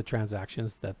this is the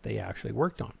transactions that they actually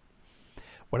worked on.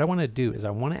 What I want to do is I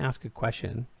want to ask a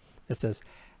question that says,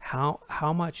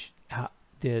 how much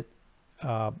did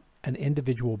an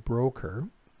individual broker,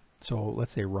 so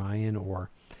let's say Ryan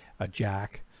or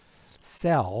Jack,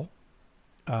 sell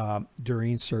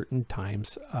during certain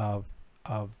times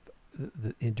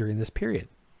during this period?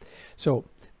 So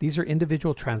these are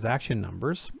individual transaction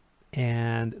numbers,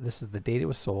 and this is the date it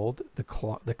was sold,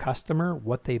 the customer,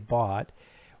 what they bought,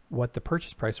 what the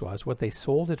purchase price was, what they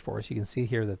sold it for. So you can see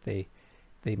here that they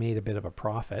made a bit of a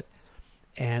profit,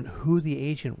 and who the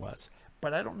agent was.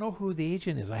 But I don't know who the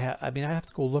agent is. I have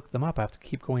to go look them up. I have to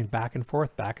keep going back and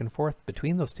forth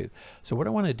between those two. So what I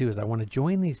want to do is I want to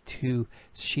join these two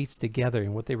sheets together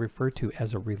in what they refer to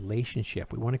as a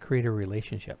relationship. We want to create a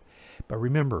relationship. But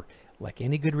remember, like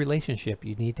any good relationship,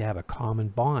 you need to have a common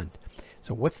bond.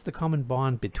 So what's the common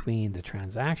bond between the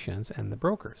transactions and the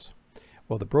brokers?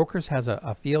 Well, the brokers has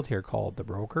a field here called the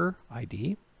broker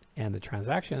ID, and the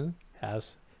transaction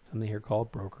has something here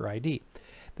called broker ID.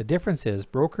 The difference is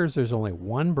brokers, there's only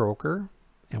one broker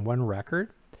and one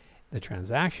record. The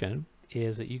transaction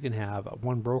is that you can have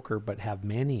one broker but have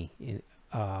many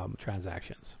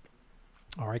transactions.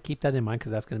 All right, keep that in mind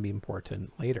because that's going to be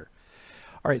important later.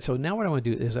 All right, so now what I want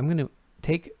to do is I'm going to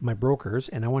take my brokers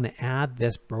and I want to add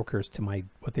this brokers to my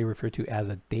what they refer to as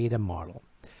a data model.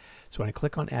 So when I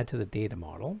click on add to the data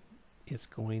model, it's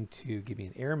going to give me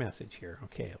an error message here.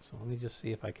 Okay, so let me just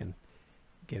see if I can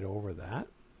get over that.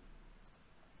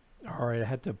 All right, I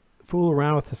had to fool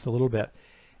around with this a little bit,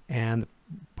 and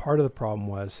part of the problem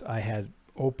was I had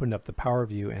opened up the Power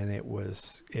View and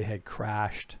it had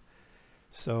crashed,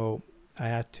 so I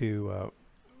had to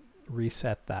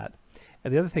reset that.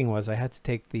 And the other thing was I had to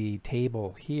take the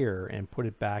table here and put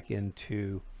it back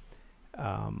into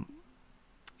a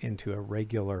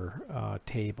regular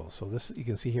table. So this, you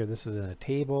can see here, this is in a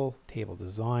table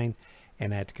design,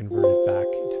 and I had to convert it back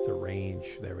into the range.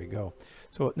 There we go.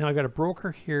 So now I've got a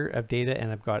broker here of data,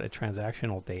 and I've got a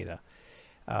transactional data.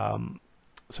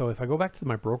 So if I go back to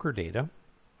my broker data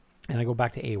and I go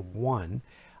back to A1,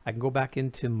 I can go back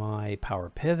into my Power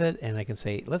Pivot and I can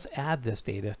say, let's add this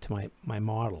data to my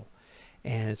model.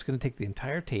 And it's going to take the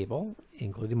entire table,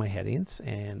 including my headings,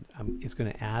 and it's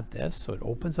going to add this. So it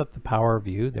opens up the Power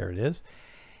View, there it is,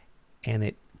 and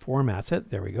it formats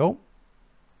it. There we go.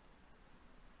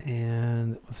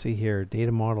 And let's see here,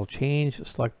 data model change,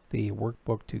 select the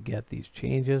workbook to get these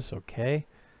changes. Okay,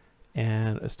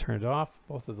 and let's turn it off.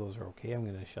 Both of those are okay. I'm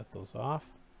going to shut those off.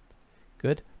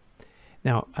 Good.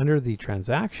 Now under the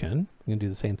transaction, I'm going to do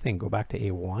the same thing. Go back to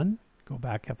A1, go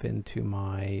back up into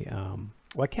my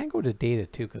well, I can't go to data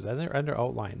too because under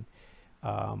outline,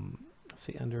 let's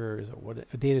see, under is it what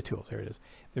data tools, there it is.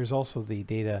 There's also the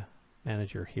data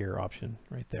manager here option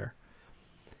right there,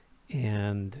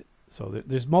 and so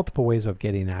there's multiple ways of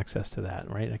getting access to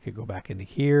that, right? I could go back into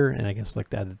here and I can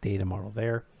select add the data model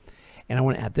there, and I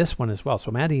want to add this one as well.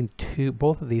 So I'm adding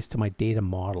both of these to my data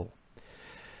model.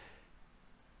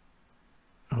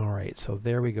 All right, so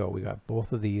there we go. We got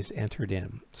both of these entered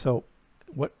in. So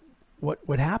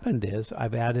what happened is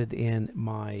I've added in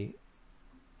my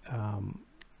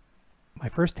my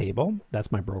first table,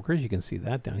 that's my brokers. You can see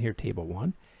that down here, table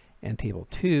 1. And table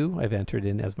 2, I've entered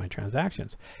in as my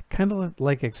transactions. Kind of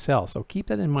like Excel. So keep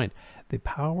that in mind. The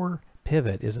Power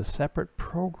Pivot is a separate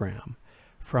program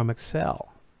from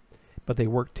Excel, but they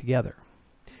work together.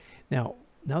 Now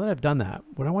that I've done that,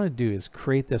 what I want to do is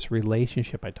create this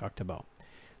relationship I talked about.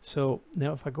 So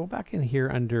now if I go back in here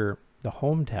under the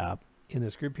Home tab, in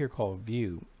this group here called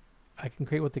View, I can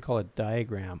create what they call a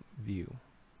diagram view.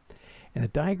 And a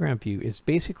diagram view is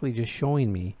basically just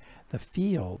showing me the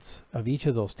fields of each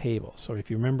of those tables. So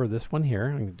if you remember this one here,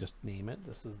 I'm going to just name it.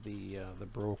 This is the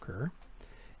broker.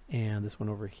 And this one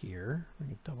over here, I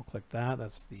can double click that.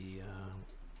 That's the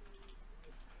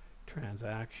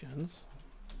transactions.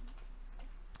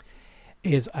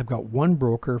 Is I've got one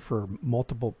broker for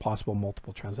possible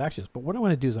multiple transactions. But what I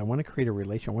want to do is I want to create a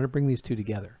relation. I want to bring these two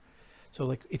together. So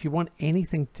like if you want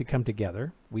anything to come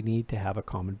together, we need to have a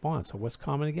common bond. So what's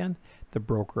common again? The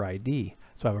broker ID.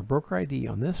 So I have a broker ID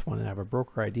on this one and I have a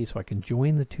broker ID, so I can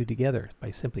join the two together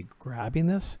by simply grabbing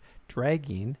this,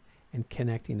 dragging, and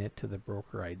connecting it to the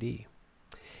broker ID.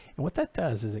 And what that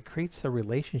does is it creates a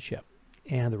relationship.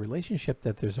 And the relationship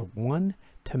that there's a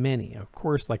one-to-many. Of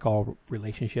course, like all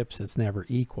relationships, it's never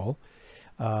equal.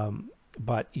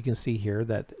 But you can see here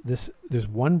that there's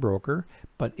one broker,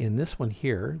 but in this one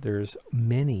here, there's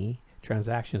many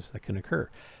transactions that can occur.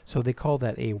 So they call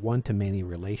that a one-to-many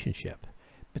relationship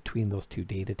between those two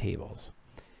data tables.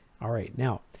 All right,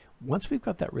 now, once we've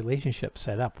got that relationship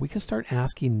set up, we can start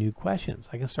asking new questions.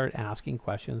 I can start asking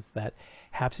questions that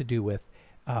have to do with,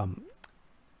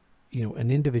 you know,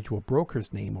 an individual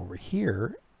broker's name over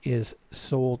here is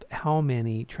sold how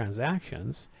many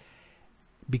transactions,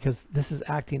 because this is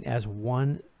acting as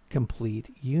one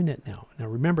complete unit now. Now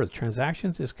remember, the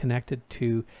transactions is connected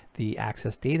to the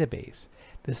Access database.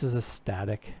 This is a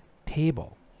static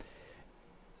table,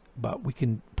 but we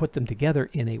can put them together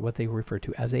in a what they refer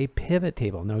to as a pivot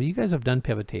table. Now you guys have done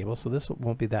pivot tables, so this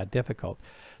won't be that difficult.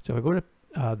 So if I go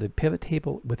to the pivot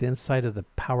table within inside of the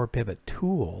Power Pivot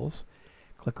tools,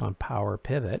 click on Power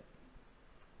Pivot.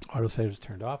 Autosave is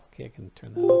turned off. Okay, I can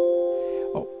turn that off.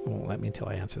 Oh, it won't let me until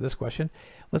I answer this question.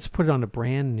 Let's put it on a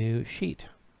brand new sheet.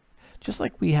 Just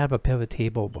like we have a pivot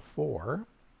table before,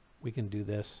 we can do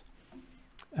this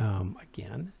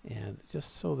again. And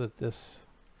just so that this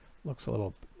looks a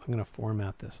little, I'm going to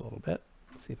format this a little bit.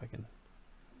 Let's see if I can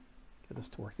get this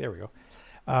to work. There we go.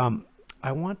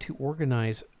 I want to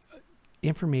organize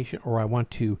information, or I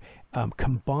want to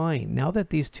combine. Now that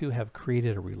these two have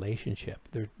created a relationship,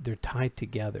 they're tied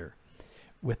together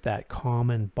with that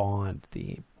common bond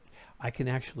theme, I can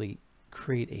actually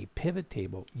create a pivot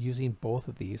table using both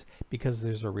of these because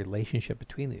there's a relationship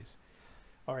between these.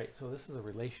 All right, so this is a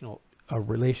relational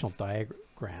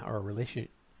diagram, or a relational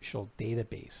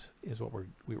database is what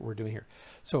we're doing here.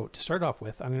 So to start off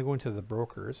with, I'm going to go into the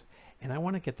brokers, and I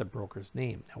want to get the broker's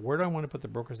name. Now, where do I want to put the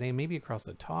broker's name? Maybe across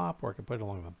the top, or I can put it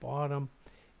along the bottom.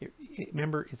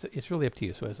 Remember, it's really up to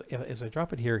you. So as I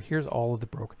drop it here, here's all of the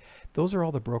those are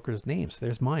all the brokers' names.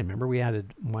 There's mine. Remember, we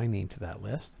added my name to that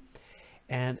list.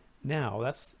 And now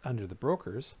that's under the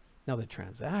brokers. Now the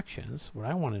transactions, what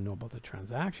I want to know about the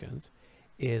transactions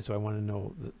is, do I want to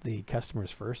know the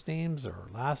customer's first names or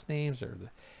last names, or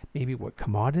maybe what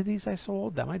commodities I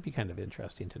sold? That might be kind of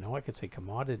interesting to know. I could say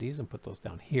commodities and put those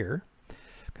down here,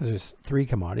 because there's 3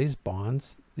 commodities: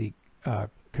 bonds, the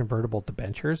convertible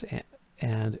debentures,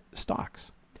 and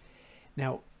stocks.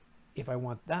 Now, if I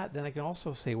want that, then I can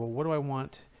also say, well, what do I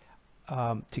want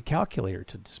to calculate or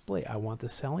to display? I want the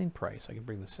selling price. I can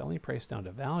bring the selling price down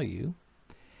to value,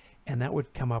 and that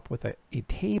would come up with a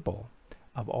table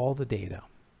of all the data.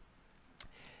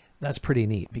 That's pretty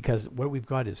neat, because what we've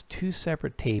got is 2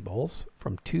 separate tables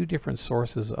from 2 different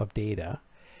sources of data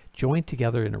joined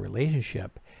together in a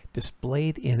relationship,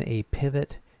 displayed in a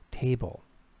pivot table.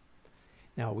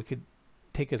 Now we could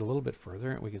take it a little bit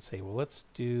further, and we could say, well, let's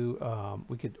do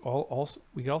we could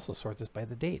also sort this by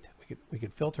the date. We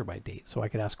could filter by date. So I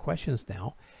could ask questions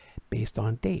now based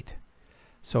on date.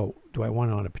 So do I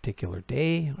want it on a particular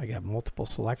day? I got multiple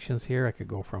selections here. I could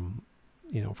go from,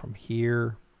 from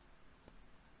here,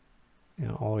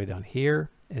 all the way down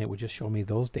here, and it would just show me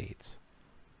those dates.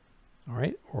 All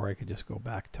right, or I could just go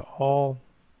back to all.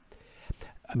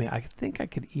 I mean, I think I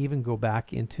could even go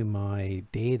back into my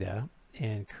data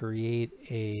and create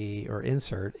or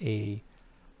insert a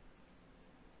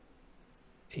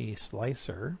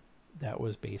slicer that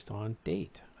was based on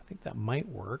date. I think that might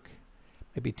work.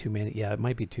 Maybe too many. Yeah, it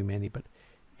might be too many, but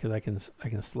because I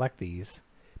can select these,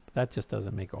 but that just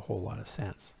doesn't make a whole lot of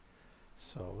sense.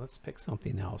 So let's pick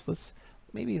something else. Let's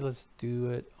do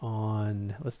it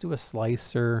on, let's do a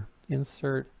slicer,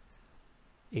 insert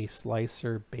a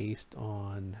slicer based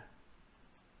on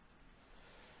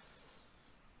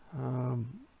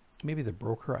maybe the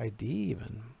broker ID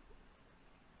even.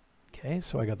 Okay,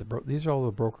 so I got these are all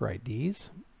the broker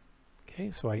IDs. Okay,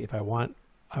 so if I want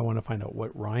to find out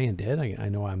what Ryan did. I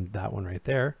know I'm that one right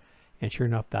there, and sure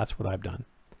enough, that's what I've done.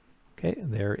 Okay,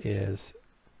 there is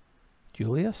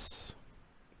Julius,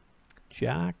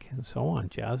 Jack, and so on.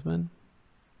 Jasmine,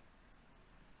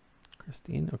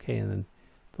 Christine. Okay, and then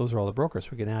those are all the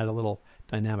brokers. We can add a little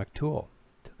dynamic tool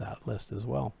to that list as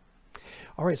well.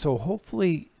 All right, so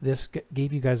hopefully this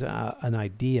gave you guys an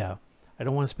idea. I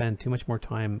don't want to spend too much more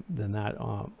time than that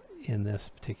in this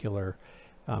particular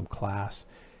class,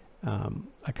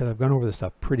 because I've gone over this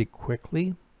stuff pretty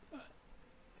quickly.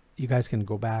 You guys can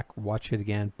go back, watch it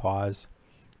again, pause,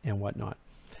 and whatnot.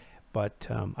 But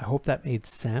I hope that made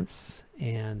sense.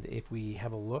 And if we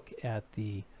have a look at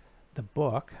the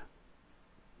book,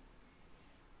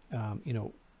 you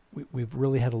know, we've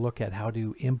really had a look at how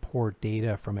to import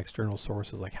data from external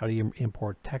sources, like how do you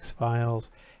import text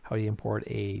files, how do you import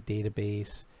a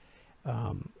database,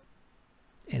 and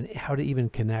how to even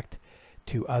connect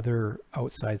to other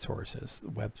outside sources,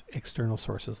 external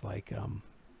sources like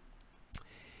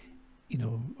you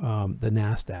know, the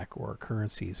NASDAQ or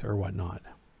currencies or whatnot.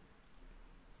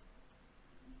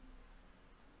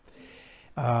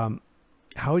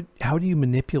 How do you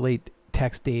manipulate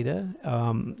text data,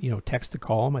 you know, text to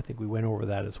column? I think we went over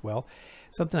that as well.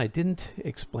 Something I didn't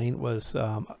explain was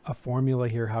a formula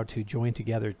here, how to join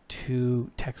together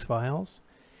two text files,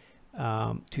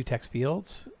 two text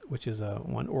fields, which is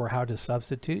one, or how to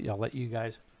substitute. I'll let you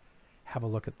guys have a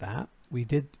look at that. I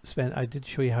did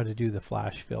show you how to do the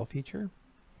flash fill feature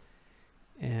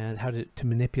and how to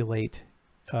manipulate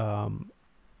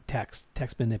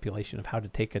text manipulation, of how to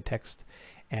take a text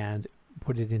and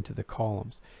put it into the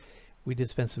columns. We did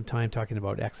spend some time talking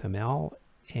about XML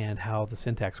and how the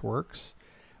syntax works,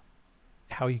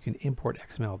 how you can import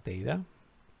XML data,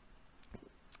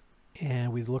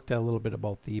 and we looked at a little bit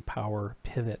about the Power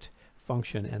Pivot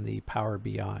function and the Power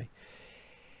BI.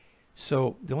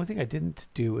 So the only thing I didn't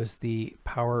do is the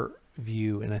Power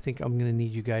View, and I think I'm going to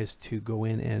need you guys to go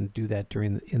in and do that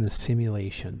in the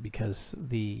simulation, because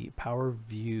the Power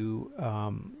View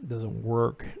doesn't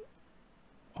work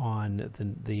on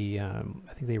the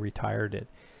I think they retired it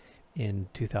in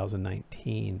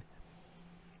 2019,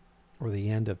 or the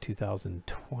end of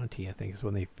 2020, I think is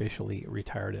when they officially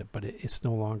retired it, but it's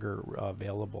no longer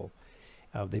available.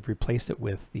 They've replaced it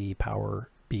with the Power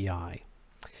BI.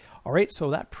 All right, so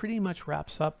that pretty much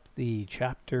wraps up the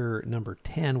chapter number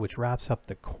 10, which wraps up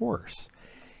the course,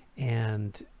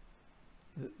 and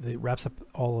it wraps up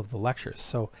all of the lectures.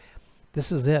 So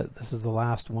this is it. This is the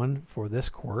last one for this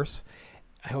course.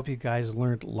 I hope you guys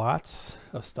learned lots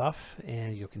of stuff,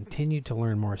 and you'll continue to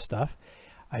learn more stuff.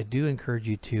 I do encourage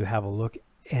you to have a look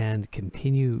and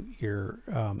continue your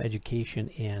education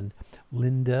in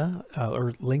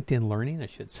or LinkedIn Learning, I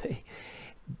should say,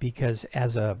 because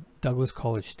as a Douglas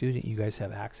College student, you guys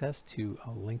have access to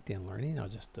LinkedIn Learning. I'll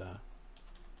just, you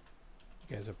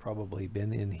guys have probably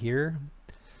been in here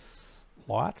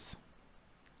lots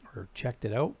or checked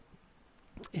it out.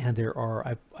 And there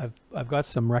are, I've got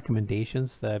some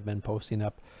recommendations that I've been posting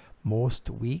up most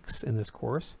weeks in this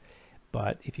course.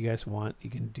 But if you guys want, you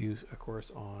can do a course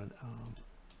on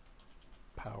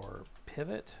Power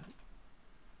Pivot,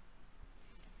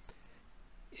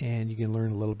 and you can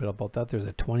learn a little bit about that. There's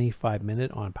a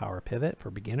 25-minute on Power Pivot for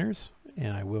beginners,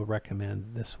 and I will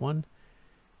recommend this one.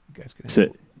 You guys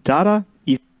can data.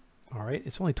 All right,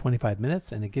 it's only 25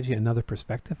 minutes, and it gives you another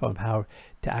perspective of how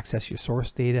to access your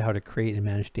source data, how to create and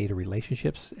manage data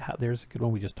relationships. There's a good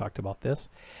one. We just talked about this.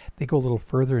 They go a little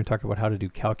further and talk about how to do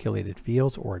calculated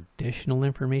fields or additional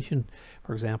information.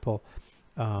 For example,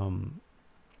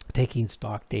 taking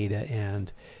stock data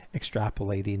and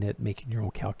extrapolating it, making your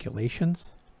own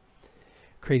calculations,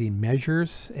 creating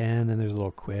measures, and then there's a little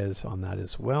quiz on that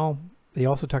as well. They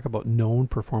also talk about known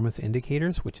performance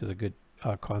indicators, which is a good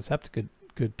concept, good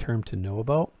term to know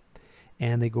about,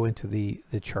 and they go into the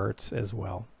charts as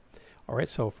well. All right,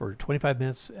 so for 25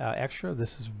 minutes extra,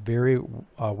 this is very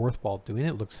worthwhile doing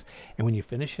it. And when you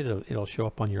finish it, it'll show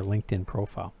up on your LinkedIn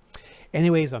profile.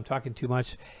 Anyways, I'm talking too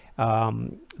much.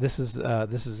 This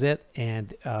is it,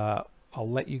 and I'll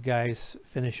let you guys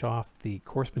finish off the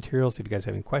course materials. If you guys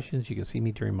have any questions, you can see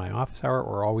me during my office hour,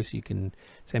 or always you can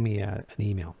send me an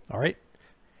email. All right,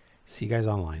 see you guys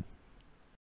online.